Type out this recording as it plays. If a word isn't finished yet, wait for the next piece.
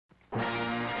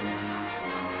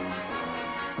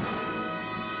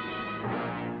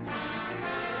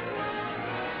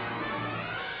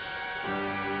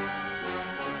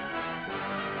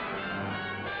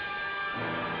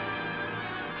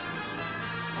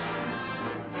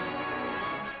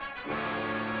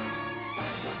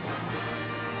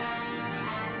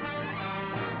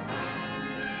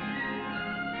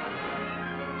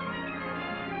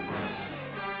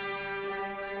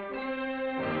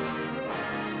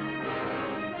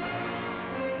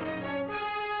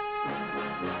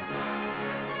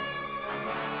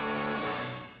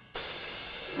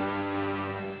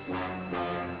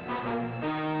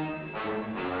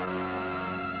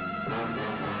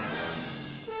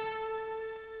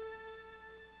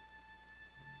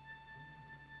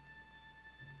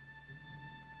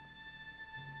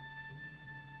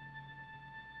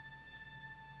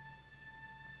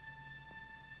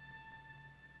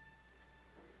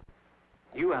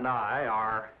You and I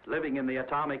are living in the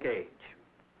atomic age.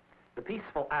 The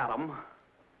peaceful atom,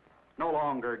 no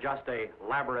longer just a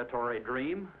laboratory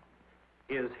dream,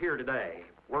 is here today,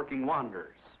 working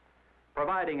wonders,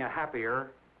 providing a happier,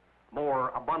 more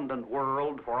abundant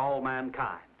world for all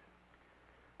mankind.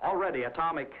 Already,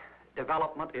 atomic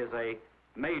development is a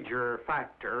major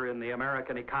factor in the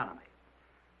American economy.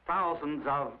 Thousands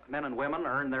of men and women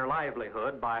earn their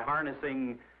livelihood by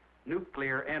harnessing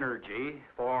nuclear energy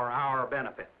for our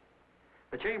benefit.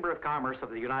 The Chamber of Commerce of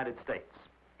the United States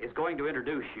is going to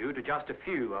introduce you to just a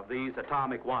few of these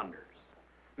atomic wonders,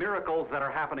 miracles that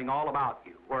are happening all about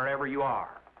you, wherever you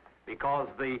are, because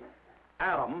the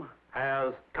atom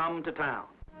has come to town.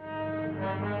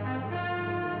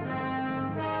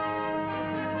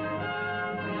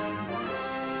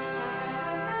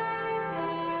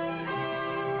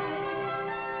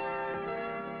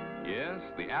 Yes,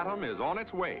 the atom is on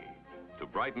its way to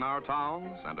brighten our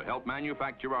towns and to help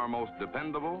manufacture our most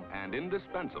dependable and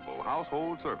indispensable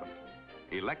household servant,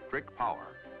 electric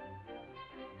power.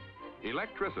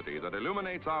 Electricity that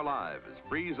illuminates our lives,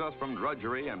 frees us from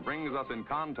drudgery, and brings us in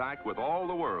contact with all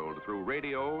the world through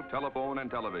radio, telephone, and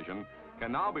television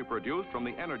can now be produced from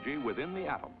the energy within the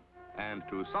atom. And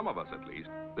to some of us, at least,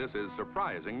 this is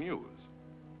surprising news.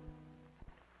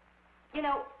 You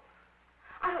know,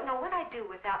 I don't know what I'd do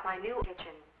without my new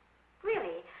kitchen.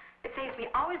 Really, it saves me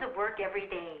hours of work every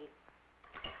day.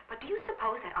 But do you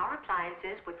suppose that our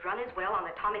appliances would run as well on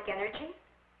atomic energy?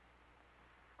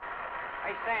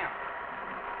 Hey, Sam.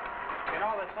 You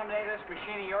know that someday this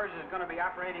machine of yours is going to be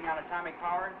operating on atomic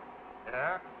power?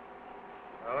 Yeah?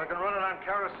 Well, they can run it on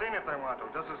kerosene if they want to,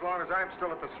 just as long as I'm still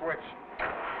at the switch.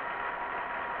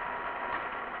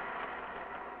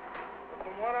 But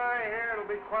from what I hear, it'll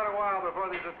be quite a while before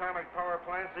these atomic power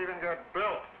plants even get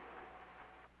built.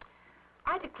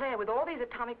 I declare, with all these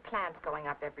atomic plants going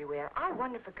up everywhere, I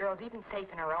wonder if a girl's even safe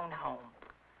in her own home.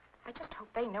 I just hope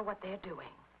they know what they're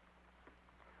doing.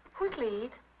 Who's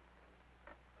lead?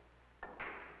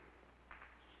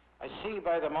 I see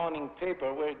by the morning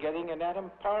paper we're getting an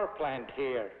atom power plant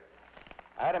here.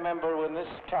 I remember when this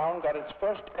town got its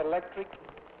first electric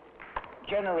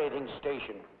generating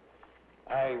station.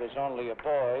 I was only a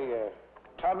boy.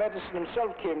 Tom Edison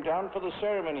himself came down for the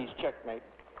ceremonies, checkmate.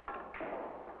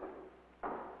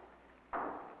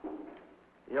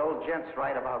 The old gent's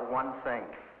right about one thing.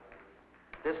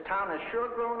 This town has sure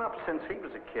grown up since he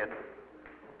was a kid.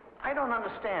 I don't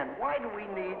understand. Why do we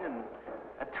need an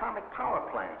atomic power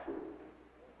plant?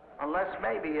 Unless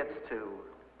maybe it's to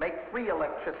make free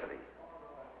electricity.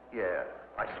 Yeah,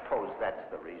 I suppose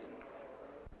that's the reason.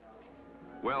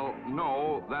 Well,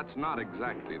 no, that's not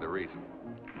exactly the reason.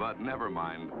 But never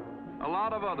mind. A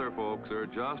lot of other folks are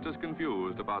just as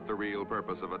confused about the real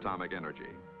purpose of atomic energy.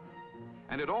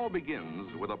 And it all begins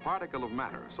with a particle of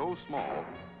matter so small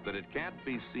that it can't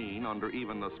be seen under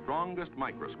even the strongest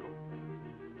microscope.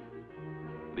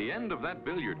 The end of that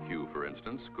billiard cue, for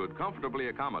instance, could comfortably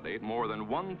accommodate more than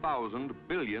 1,000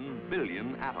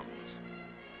 billion atoms.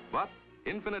 But,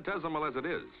 infinitesimal as it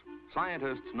is,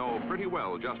 scientists know pretty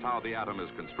well just how the atom is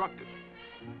constructed.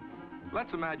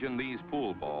 Let's imagine these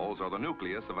pool balls are the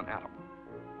nucleus of an atom.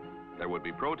 There would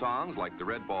be protons like the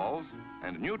red balls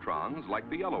and neutrons like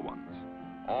the yellow ones,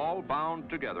 all bound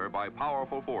together by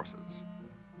powerful forces.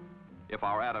 If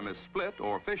our atom is split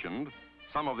or fissioned,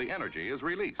 some of the energy is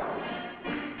released.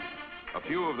 A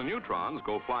few of the neutrons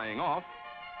go flying off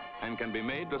and can be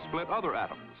made to split other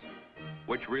atoms,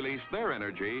 which release their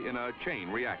energy in a chain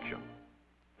reaction.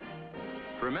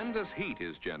 Tremendous heat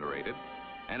is generated,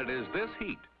 and it is this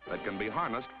heat that can be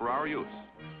harnessed for our use.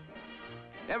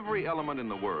 Every element in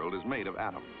the world is made of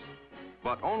atoms,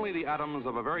 but only the atoms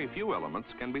of a very few elements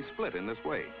can be split in this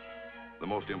way. The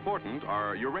most important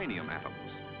are uranium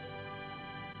atoms.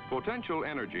 Potential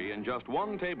energy in just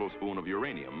 1 tablespoon of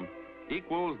uranium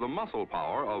equals the muscle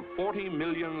power of 40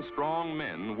 million strong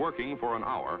men working for an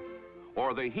hour,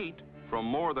 or the heat from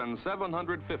more than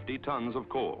 750 tons of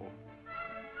coal.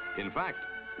 In fact,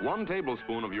 1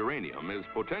 tablespoon of uranium is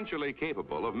potentially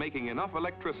capable of making enough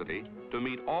electricity to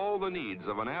meet all the needs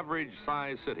of an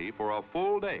average-sized city for a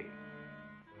full day,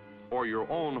 or your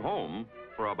own home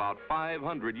for about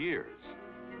 500 years.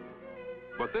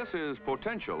 But this is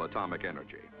potential atomic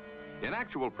energy. In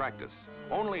actual practice,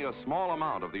 only a small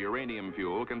amount of the uranium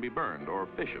fuel can be burned or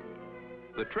fissioned.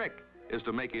 The trick is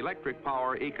to make electric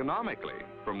power economically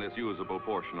from this usable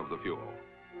portion of the fuel.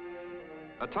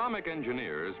 Atomic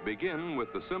engineers begin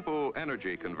with the simple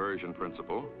energy conversion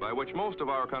principle by which most of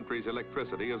our country's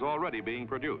electricity is already being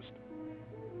produced.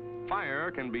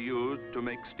 Fire can be used to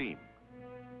make steam,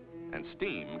 and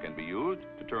steam can be used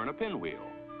to turn a pinwheel.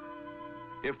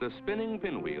 If the spinning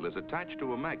pinwheel is attached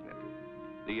to a magnet,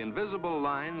 the invisible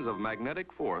lines of magnetic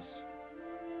force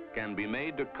can be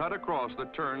made to cut across the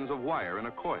turns of wire in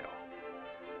a coil,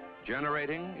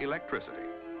 generating electricity.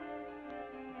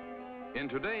 In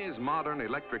today's modern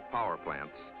electric power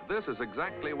plants, this is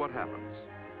exactly what happens.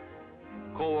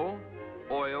 Coal,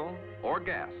 oil, or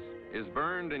gas is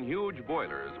burned in huge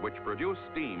boilers which produce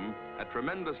steam at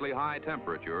tremendously high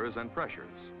temperatures and pressures.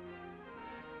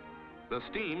 The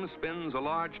steam spins a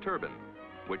large turbine,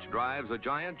 which drives a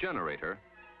giant generator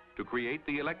to create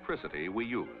the electricity we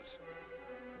use.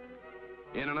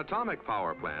 In an atomic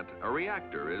power plant, a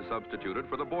reactor is substituted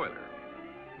for the boiler.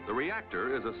 The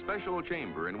reactor is a special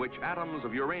chamber in which atoms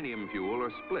of uranium fuel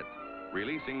are split,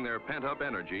 releasing their pent-up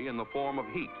energy in the form of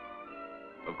heat.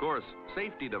 Of course,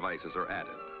 safety devices are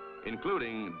added,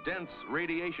 including dense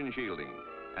radiation shielding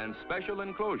and special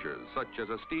enclosures such as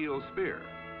a steel spear.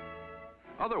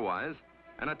 Otherwise,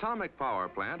 an atomic power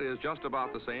plant is just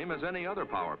about the same as any other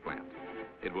power plant.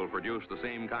 It will produce the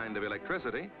same kind of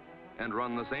electricity and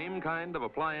run the same kind of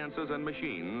appliances and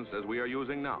machines as we are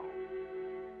using now.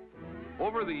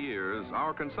 Over the years,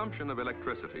 our consumption of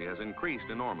electricity has increased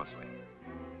enormously.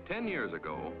 10 years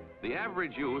ago, the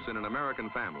average use in an American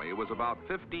family was about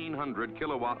 1,500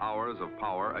 kilowatt hours of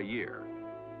power a year.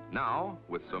 Now,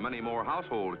 with so many more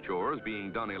household chores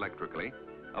being done electrically,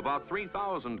 about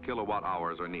 3,000 kilowatt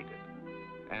hours are needed.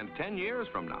 And 10 years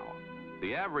from now,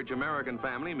 the average American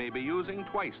family may be using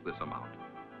twice this amount.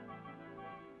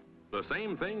 The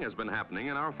same thing has been happening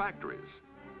in our factories.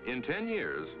 In 10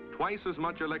 years, twice as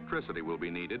much electricity will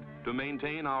be needed to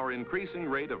maintain our increasing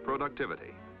rate of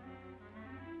productivity.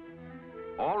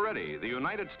 Already, the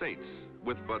United States,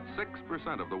 with but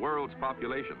 6% of the world's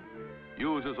population,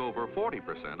 uses over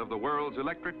 40% of the world's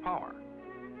electric power.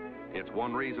 It's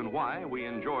one reason why we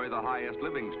enjoy the highest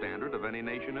living standard of any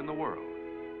nation in the world.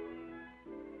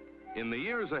 In the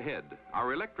years ahead,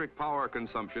 our electric power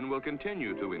consumption will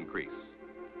continue to increase.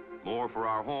 More for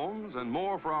our homes and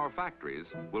more for our factories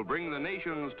will bring the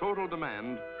nation's total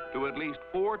demand to at least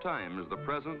 4 times the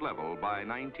present level by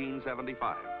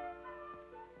 1975.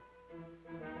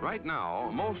 Right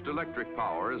now, most electric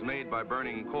power is made by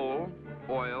burning coal,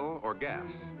 oil, or gas.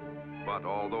 But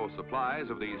although supplies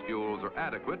of these fuels are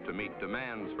adequate to meet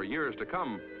demands for years to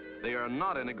come, they are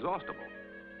not inexhaustible.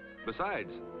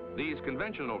 Besides, these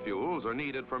conventional fuels are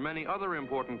needed for many other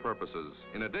important purposes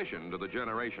in addition to the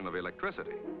generation of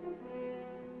electricity.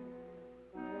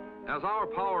 As our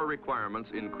power requirements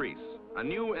increase, a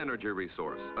new energy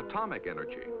resource, atomic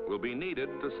energy, will be needed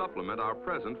to supplement our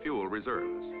present fuel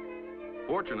reserves.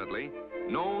 Fortunately,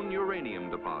 known uranium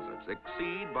deposits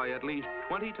exceed by at least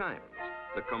 20 times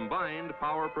the combined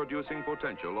power-producing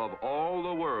potential of all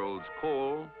the world's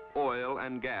coal, oil,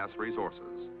 and gas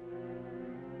resources.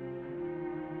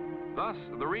 Thus,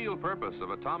 the real purpose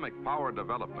of atomic power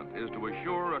development is to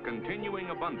assure a continuing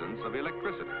abundance of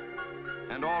electricity.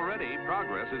 And already,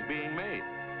 progress is being made.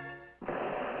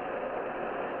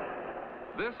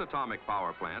 This atomic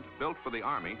power plant, built for the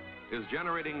Army, is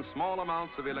generating small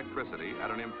amounts of electricity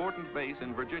at an important base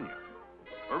in Virginia.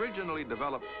 Originally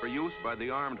developed for use by the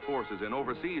armed forces in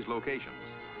overseas locations,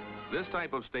 this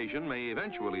type of station may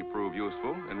eventually prove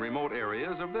useful in remote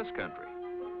areas of this country.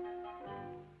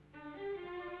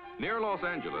 Near Los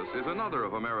Angeles is another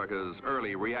of America's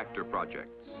early reactor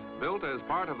projects, built as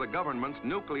part of the government's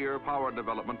nuclear power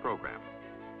development program.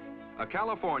 A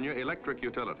California electric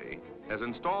utility has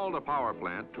installed a power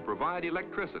plant to provide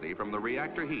electricity from the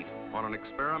reactor heat on an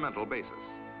experimental basis.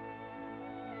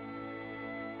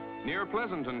 Near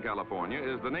Pleasanton, California,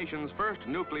 is the nation's first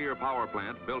nuclear power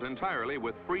plant built entirely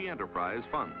with free enterprise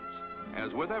funds.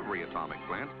 As with every atomic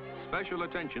plant, special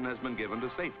attention has been given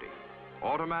to safety.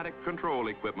 Automatic control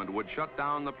equipment would shut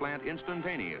down the plant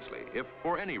instantaneously if,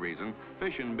 for any reason,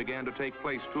 fission began to take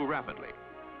place too rapidly.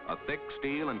 A thick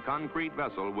steel and concrete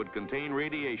vessel would contain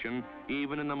radiation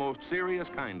even in the most serious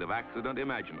kind of accident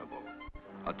imaginable.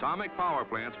 Atomic power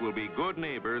plants will be good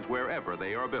neighbors wherever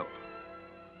they are built.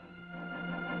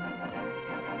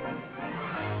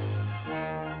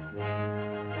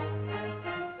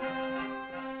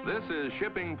 This is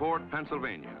Shippingport,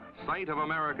 Pennsylvania, site of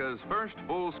America's first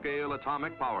full-scale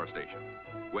atomic power station.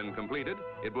 When completed,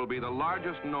 it will be the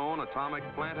largest known atomic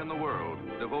plant in the world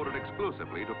devoted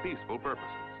exclusively to peaceful purposes.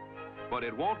 But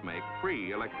it won't make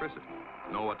free electricity.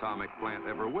 No atomic plant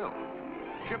ever will.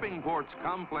 Shippingport's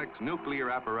complex nuclear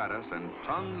apparatus and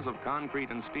tons of concrete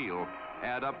and steel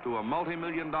add up to a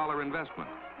multi-million-dollar investment,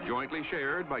 jointly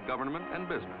shared by government and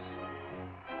business.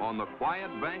 On the quiet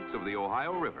banks of the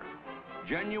Ohio River,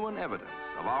 genuine evidence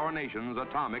of our nation's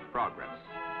atomic progress.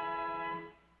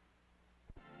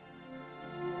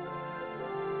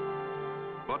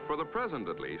 for the present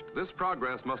at least, this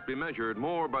progress must be measured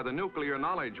more by the nuclear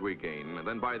knowledge we gain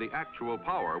than by the actual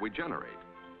power we generate.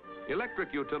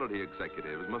 Electric utility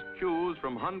executives must choose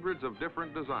from hundreds of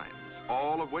different designs,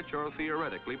 all of which are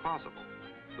theoretically possible.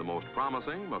 The most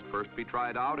promising must first be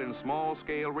tried out in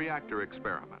small-scale reactor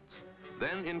experiments,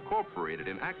 then incorporated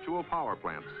in actual power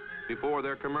plants before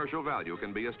their commercial value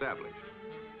can be established.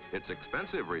 It's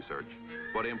expensive research,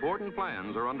 but important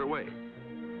plans are underway.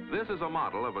 This is a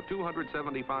model of a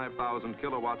 275,000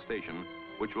 kilowatt station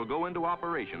which will go into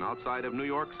operation outside of New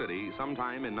York City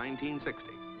sometime in 1960.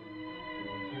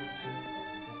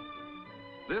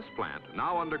 This plant,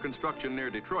 now under construction near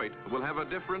Detroit, will have a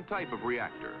different type of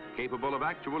reactor, capable of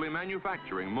actually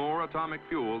manufacturing more atomic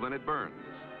fuel than it burns.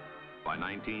 By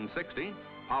 1960,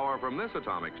 power from this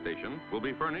atomic station will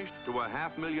be furnished to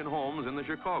 500,000 homes in the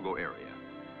Chicago area.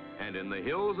 And in the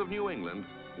hills of New England,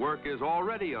 work is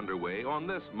already underway on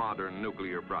this modern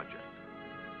nuclear project.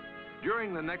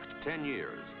 During the next 10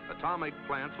 years, atomic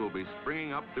plants will be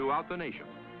springing up throughout the nation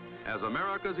as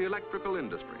America's electrical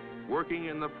industry, working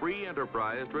in the free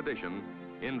enterprise tradition,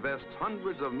 invests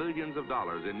hundreds of millions of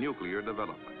dollars in nuclear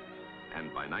development. And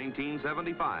by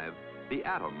 1975, the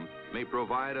atom may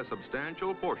provide a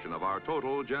substantial portion of our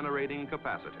total generating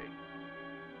capacity.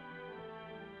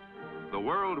 The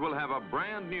world will have a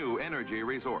brand new energy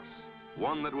resource,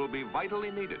 one that will be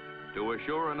vitally needed to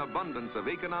assure an abundance of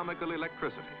economical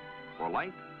electricity for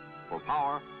light, for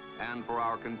power, and for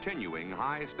our continuing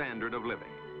high standard of living.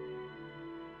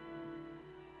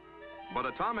 But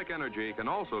atomic energy can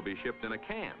also be shipped in a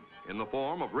can in the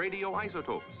form of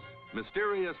radioisotopes,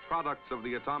 mysterious products of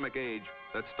the atomic age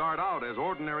that start out as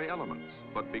ordinary elements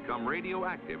but become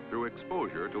radioactive through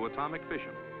exposure to atomic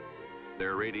fission.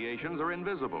 Their radiations are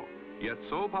invisible, yet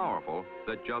so powerful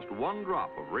that just one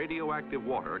drop of radioactive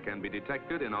water can be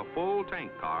detected in a full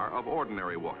tank car of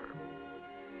ordinary water.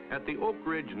 At the Oak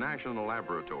Ridge National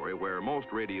Laboratory, where most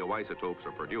radioisotopes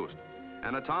are produced,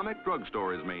 an atomic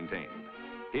drugstore is maintained.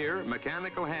 Here,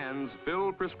 mechanical hands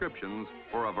fill prescriptions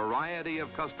for a variety of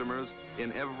customers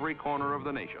in every corner of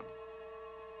the nation.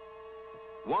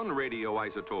 One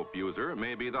radioisotope user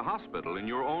may be the hospital in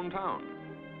your own town.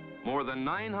 More than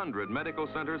 900 medical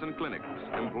centers and clinics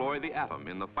employ the atom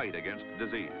in the fight against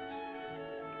disease.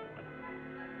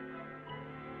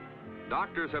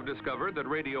 Doctors have discovered that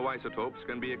radioisotopes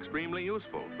can be extremely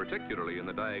useful, particularly in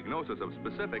the diagnosis of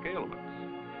specific ailments.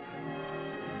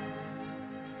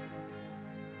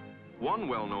 One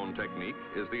well-known technique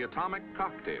is the atomic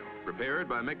cocktail, prepared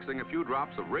by mixing a few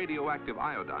drops of radioactive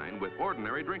iodine with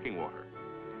ordinary drinking water.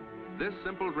 This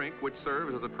simple drink, which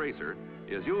serves as a tracer,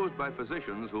 is used by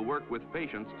physicians who work with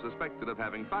patients suspected of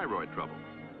having thyroid trouble.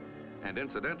 And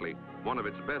incidentally, one of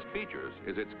its best features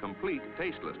is its complete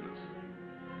tastelessness.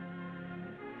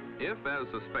 If, as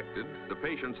suspected, the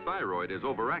patient's thyroid is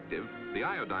overactive, the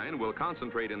iodine will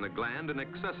concentrate in the gland in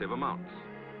excessive amounts.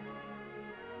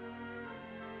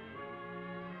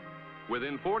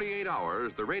 Within 48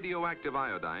 hours, the radioactive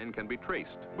iodine can be traced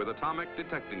with atomic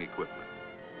detecting equipment.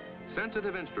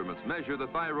 Sensitive instruments measure the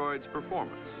thyroid's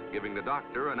performance, giving the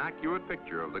doctor an accurate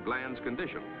picture of the gland's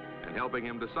condition and helping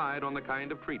him decide on the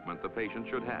kind of treatment the patient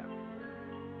should have.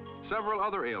 Several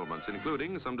other ailments,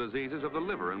 including some diseases of the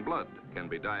liver and blood, can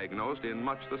be diagnosed in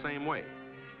much the same way.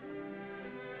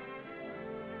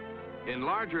 In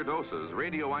larger doses,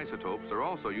 radioisotopes are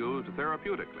also used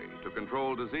therapeutically to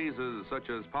control diseases such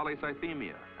as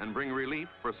polycythemia and bring relief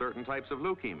for certain types of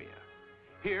leukemia.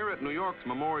 Here at New York's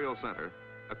Memorial Center,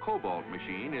 a cobalt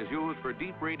machine is used for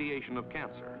deep radiation of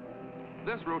cancer.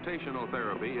 This rotational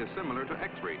therapy is similar to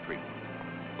X-ray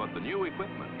treatment, but the new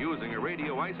equipment using a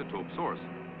radioisotope source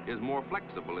is more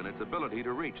flexible in its ability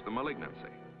to reach the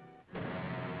malignancy.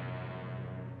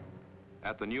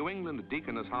 At the New England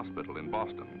Deaconess Hospital in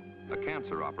Boston, a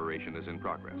cancer operation is in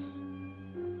progress.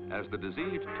 As the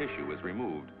diseased tissue is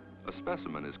removed, a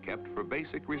specimen is kept for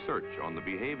basic research on the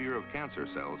behavior of cancer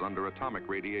cells under atomic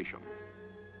radiation.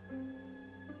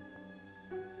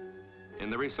 In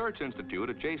the research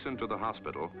institute adjacent to the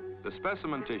hospital, the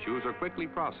specimen tissues are quickly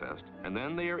processed, and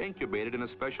then they are incubated in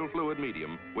a special fluid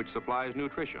medium which supplies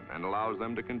nutrition and allows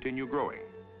them to continue growing.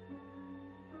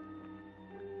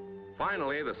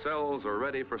 Finally, the cells are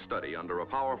ready for study under a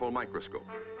powerful microscope,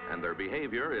 and their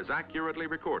behavior is accurately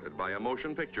recorded by a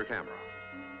motion picture camera.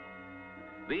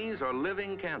 These are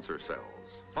living cancer cells,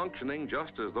 functioning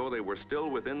just as though they were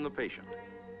still within the patient.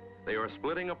 They are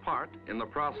splitting apart in the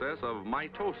process of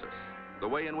mitosis, the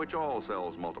way in which all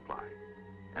cells multiply,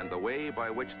 and the way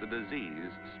by which the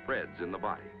disease spreads in the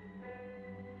body.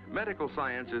 Medical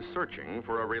science is searching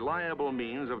for a reliable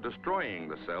means of destroying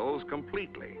the cells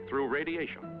completely through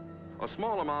radiation, A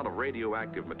small amount of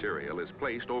radioactive material is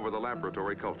placed over the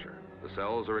laboratory culture. The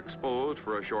cells are exposed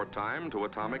for a short time to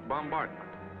atomic bombardment.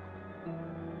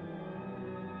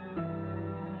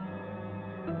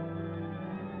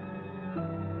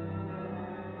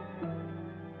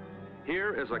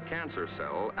 Here is a cancer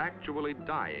cell actually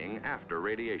dying after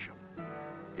radiation.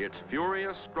 Its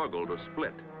furious struggle to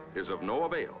split is of no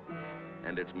avail,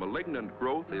 and its malignant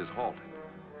growth is halted.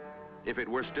 If it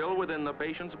were still within the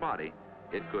patient's body,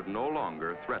 it could no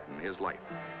longer threaten his life.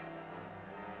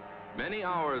 Many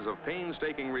hours of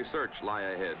painstaking research lie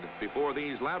ahead before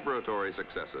these laboratory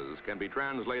successes can be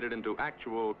translated into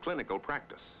actual clinical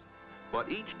practice.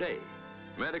 But each day,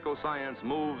 medical science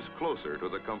moves closer to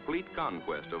the complete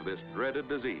conquest of this dreaded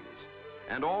disease.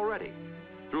 And already,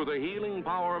 through the healing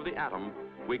power of the atom,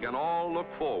 we can all look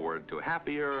forward to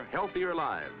happier, healthier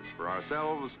lives for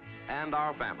ourselves and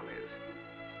our families.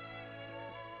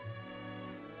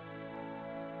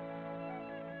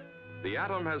 The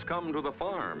atom has come to the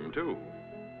farm, too.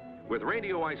 With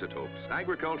radioisotopes,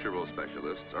 agricultural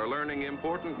specialists are learning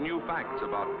important new facts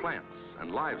about plants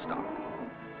and livestock.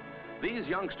 These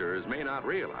youngsters may not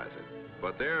realize it,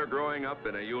 but they're growing up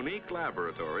in a unique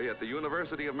laboratory at the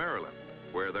University of Maryland,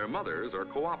 where their mothers are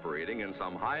cooperating in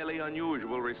some highly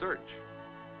unusual research.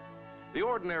 The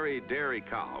ordinary dairy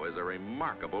cow is a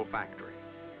remarkable factory.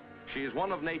 She's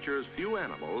one of nature's few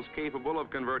animals capable of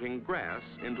converting grass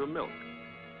into milk.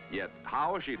 Yet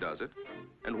how she does it,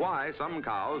 and why some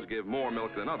cows give more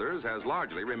milk than others, has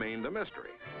largely remained a mystery.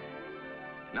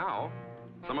 Now,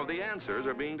 some of the answers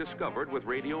are being discovered with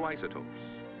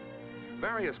radioisotopes.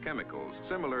 Various chemicals,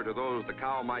 similar to those the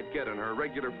cow might get in her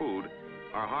regular food,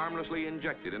 are harmlessly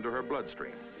injected into her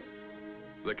bloodstream.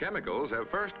 The chemicals have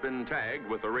first been tagged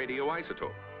with a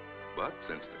radioisotope, but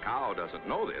since the cow doesn't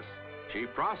know this, she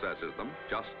processes them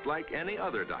just like any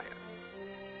other diet.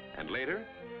 And later,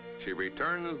 she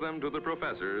returns them to the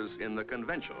professors in the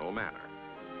conventional manner.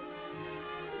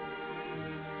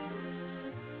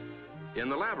 In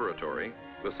the laboratory,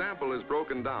 the sample is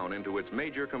broken down into its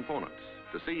major components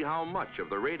to see how much of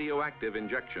the radioactive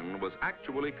injection was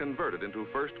actually converted into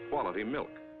first-quality milk.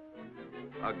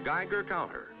 A Geiger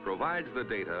counter provides the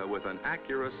data with an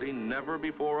accuracy never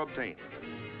before obtained.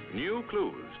 New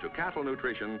clues to cattle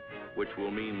nutrition, which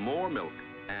will mean more milk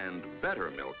and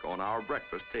better milk on our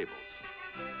breakfast tables.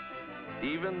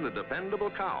 Even the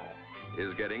dependable cow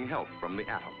is getting help from the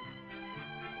atom.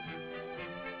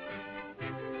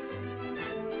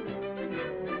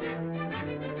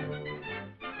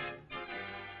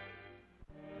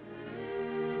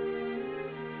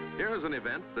 Here's an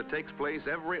event that takes place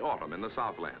every autumn in the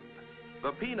Southland,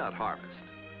 the peanut harvest.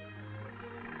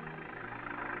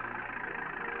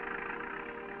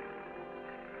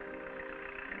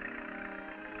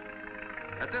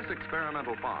 At this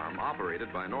experimental farm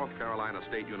operated by North Carolina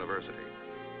State University,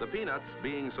 the peanuts,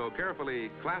 being so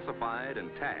carefully classified and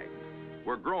tagged,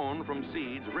 were grown from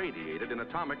seeds radiated in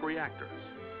atomic reactors.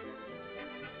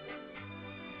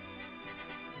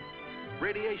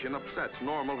 Radiation upsets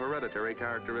normal hereditary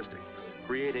characteristics,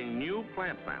 creating new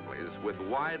plant families with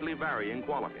widely varying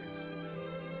qualities.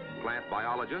 Plant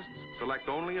biologists select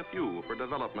only a few for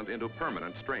development into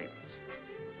permanent strains.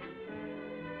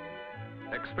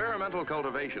 Experimental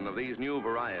cultivation of these new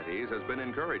varieties has been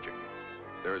encouraging.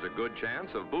 There is a good chance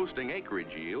of boosting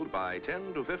acreage yield by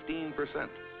 10 to 15%,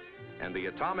 and the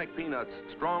atomic peanut's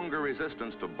stronger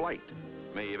resistance to blight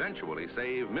may eventually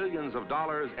save millions of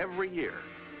dollars every year.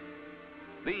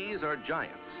 These are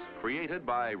giants created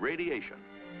by radiation.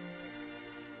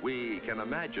 We can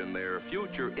imagine their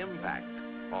future impact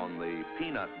on the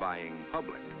peanut buying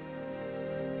public.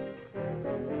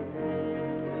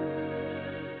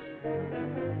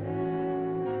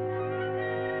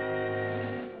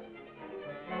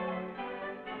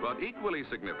 But equally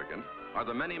significant are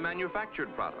the many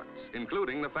manufactured products,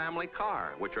 including the family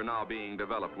car, which are now being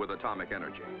developed with atomic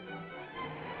energy.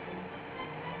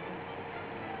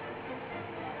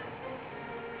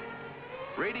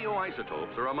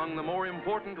 Radioisotopes are among the more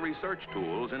important research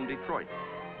tools in Detroit.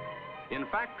 In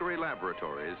factory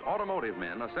laboratories, automotive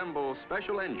men assemble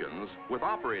special engines with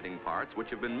operating parts which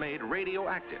have been made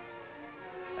radioactive.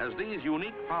 As these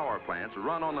unique power plants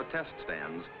run on the test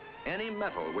stands, any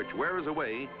metal which wears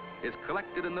away is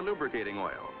collected in the lubricating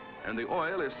oil, and the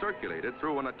oil is circulated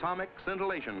through an atomic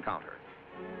scintillation counter.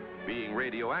 Being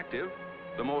radioactive,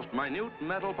 the most minute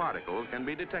metal particles can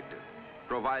be detected,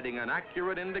 providing an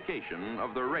accurate indication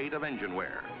of the rate of engine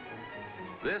wear.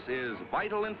 This is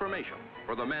vital information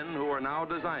for the men who are now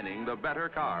designing the better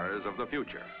cars of the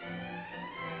future.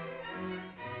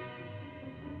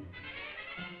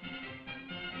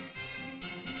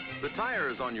 The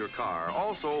tires on your car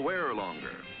also wear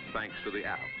longer, thanks to the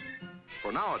atom.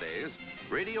 For nowadays,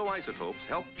 radioisotopes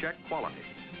help check quality.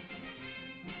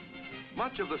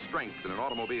 Much of the strength in an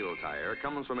automobile tire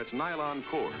comes from its nylon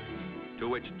cord, to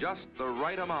which just the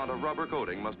right amount of rubber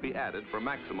coating must be added for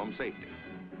maximum safety.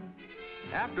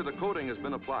 After the coating has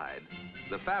been applied,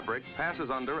 the fabric passes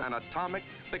under an atomic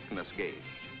thickness gauge.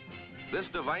 This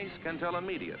device can tell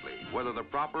immediately whether the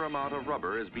proper amount of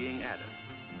rubber is being added.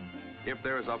 If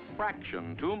there's a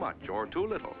fraction too much or too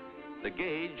little, the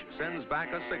gauge sends back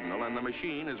a signal and the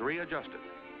machine is readjusted.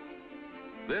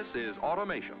 This is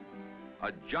automation,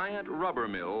 a giant rubber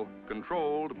mill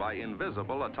controlled by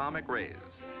invisible atomic rays.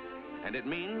 And it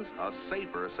means a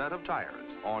safer set of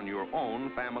tires on your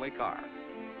own family car.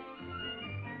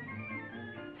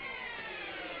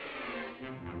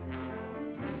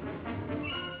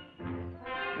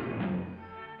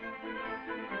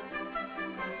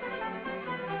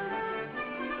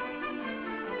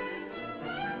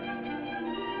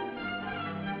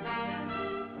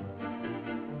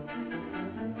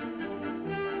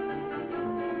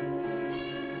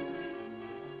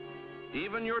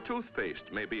 Even your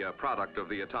toothpaste may be a product of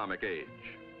the atomic age.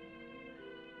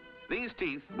 These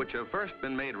teeth, which have first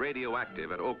been made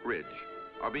radioactive at Oak Ridge,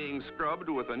 are being scrubbed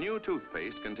with a new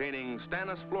toothpaste containing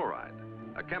stannous fluoride,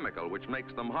 a chemical which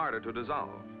makes them harder to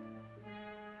dissolve.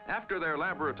 After their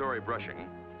laboratory brushing,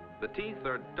 the teeth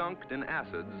are dunked in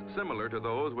acids similar to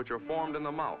those which are formed in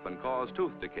the mouth and cause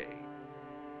tooth decay.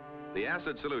 The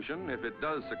acid solution, if it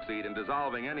does succeed in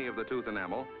dissolving any of the tooth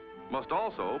enamel, must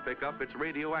also pick up its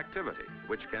radioactivity,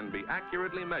 which can be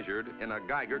accurately measured in a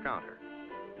Geiger counter.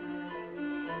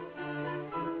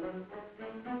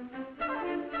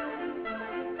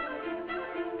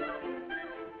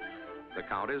 The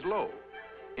count is low,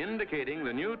 indicating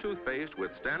the new toothpaste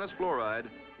with stannous fluoride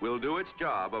will do its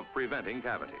job of preventing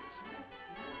cavities.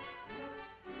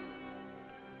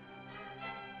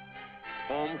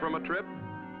 Home from a trip?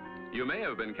 You may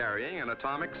have been carrying an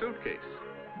atomic suitcase.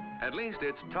 At least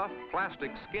its tough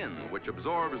plastic skin, which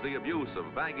absorbs the abuse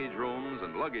of baggage rooms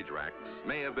and luggage racks,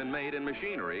 may have been made in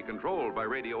machinery controlled by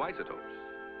radioisotopes.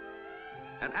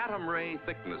 An atom ray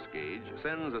thickness gauge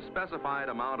sends a specified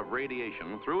amount of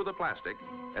radiation through the plastic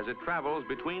as it travels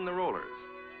between the rollers,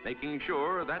 making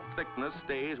sure that thickness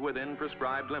stays within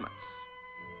prescribed limits.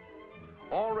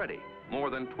 Already, more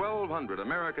than 1,200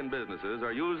 American businesses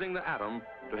are using the atom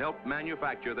to help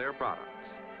manufacture their products,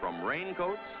 from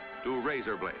raincoats to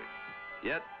razor blades.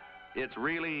 Yet, it's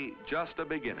really just a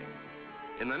beginning.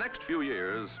 In the next few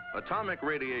years, atomic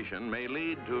radiation may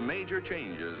lead to major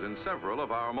changes in several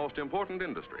of our most important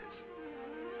industries,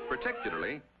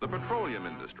 particularly the petroleum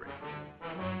industry.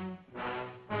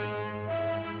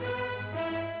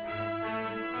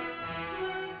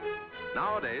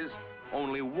 Nowadays,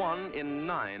 only 1 in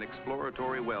 9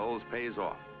 exploratory wells pays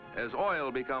off, as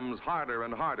oil becomes harder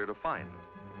and harder to find.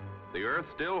 The Earth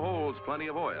still holds plenty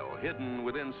of oil hidden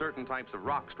within certain types of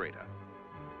rock strata.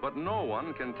 But no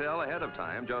one can tell ahead of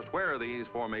time just where these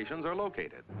formations are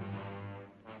located.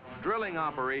 Drilling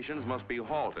operations must be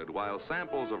halted while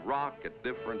samples of rock at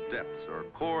different depths are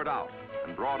cored out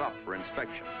and brought up for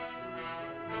inspection.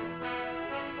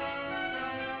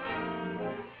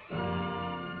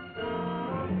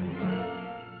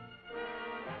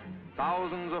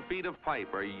 Thousands of feet of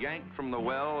pipe are yanked from the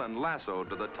well and lassoed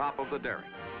to the top of the derrick.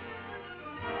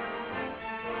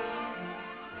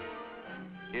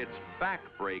 It's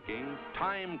back-breaking,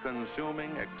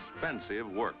 time-consuming, expensive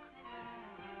work.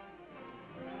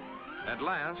 At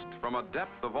last, from a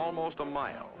depth of almost a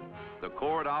mile, the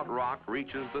cored-out rock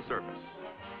reaches the surface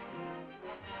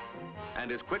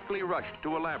and is quickly rushed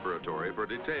to a laboratory for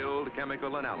detailed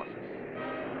chemical analysis.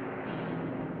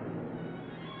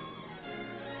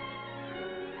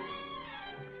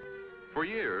 For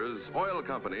years, oil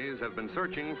companies have been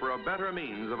searching for a better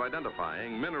means of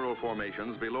identifying mineral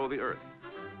formations below the Earth.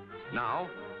 Now,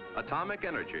 atomic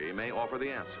energy may offer the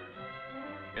answer.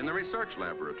 In the research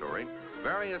laboratory,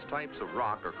 various types of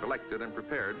rock are collected and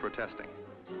prepared for testing.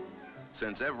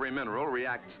 Since every mineral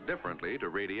reacts differently to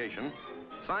radiation,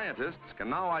 scientists can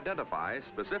now identify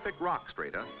specific rock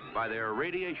strata by their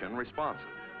radiation responses.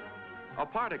 A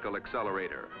particle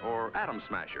accelerator, or atom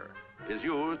smasher, is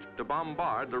used to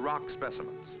bombard the rock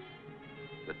specimens.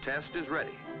 The test is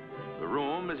ready. The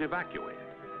room is evacuated.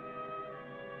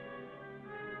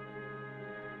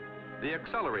 The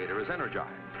accelerator is energized.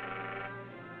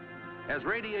 As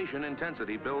radiation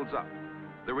intensity builds up,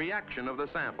 the reaction of the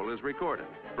sample is recorded,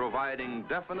 providing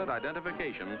definite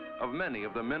identification of many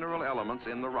of the mineral elements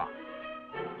in the rock.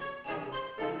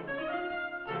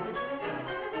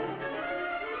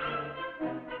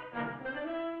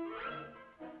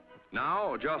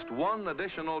 Now, just one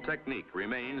additional technique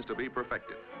remains to be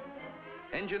perfected.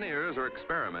 Engineers are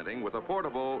experimenting with a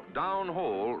portable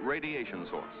down-hole radiation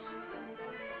source.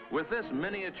 With this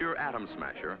miniature atom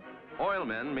smasher,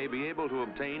 oilmen may be able to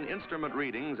obtain instrument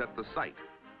readings at the site,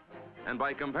 and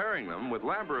by comparing them with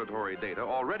laboratory data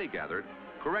already gathered,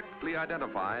 correctly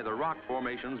identify the rock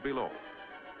formations below.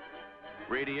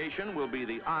 Radiation will be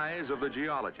the eyes of the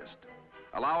geologist,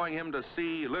 allowing him to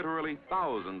see literally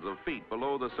thousands of feet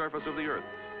below the surface of the Earth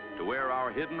to where our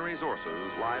hidden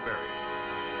resources lie buried.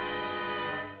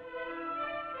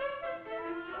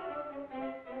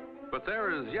 But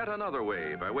there is yet another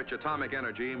way by which atomic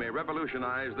energy may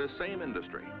revolutionize this same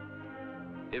industry.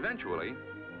 Eventually,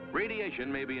 radiation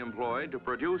may be employed to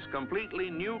produce completely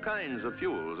new kinds of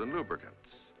fuels and lubricants.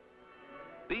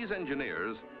 These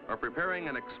engineers are preparing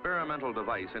an experimental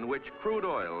device in which crude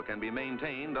oil can be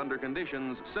maintained under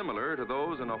conditions similar to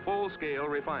those in a full-scale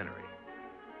refinery.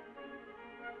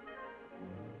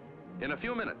 In a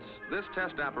few minutes, this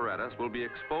test apparatus will be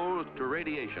exposed to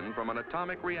radiation from an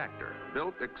atomic reactor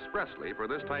built expressly for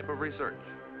this type of research.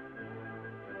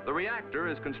 The reactor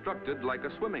is constructed like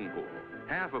a swimming pool,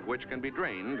 half of which can be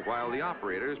drained while the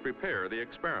operators prepare the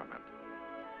experiment.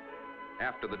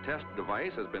 After the test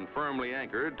device has been firmly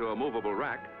anchored to a movable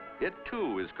rack, it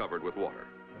too is covered with water.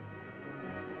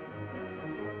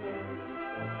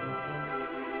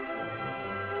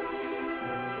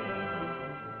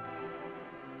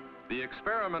 The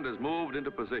experiment is moved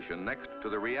into position next to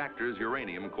the reactor's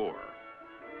uranium core.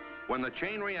 When the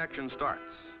chain reaction starts,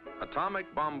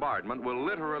 atomic bombardment will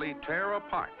literally tear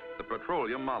apart the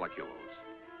petroleum molecules.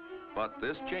 But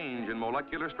this change in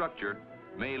molecular structure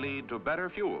may lead to better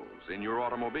fuels in your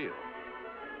automobile.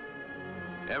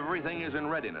 Everything is in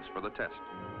readiness for the test.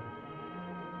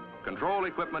 Control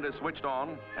equipment is switched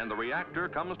on and the reactor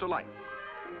comes to life.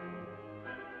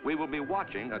 We will be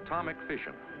watching atomic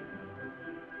fission.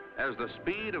 As the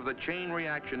speed of the chain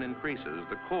reaction increases,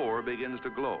 the core begins to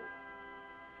glow.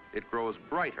 It grows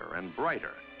brighter and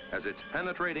brighter as its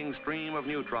penetrating stream of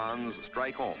neutrons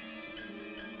strike home.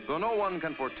 Though no one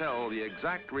can foretell the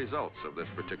exact results of this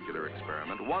particular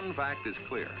experiment, one fact is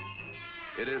clear.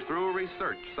 It is through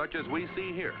research such as we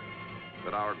see here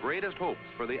that our greatest hopes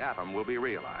for the atom will be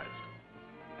realized.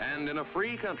 And in a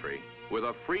free country, with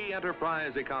a free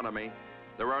enterprise economy,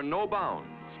 there are no bounds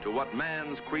to what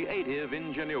man's creative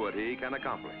ingenuity can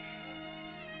accomplish.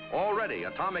 Already,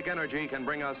 atomic energy can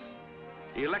bring us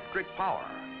electric power,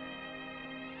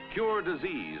 cure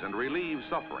disease and relieve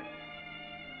suffering,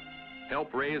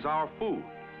 help raise our food,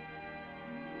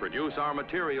 produce our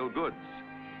material goods,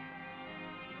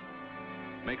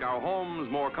 make our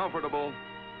homes more comfortable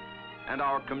and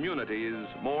our communities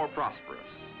more prosperous.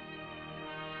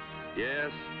 Yes,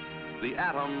 the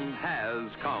atom has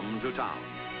come to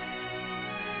town.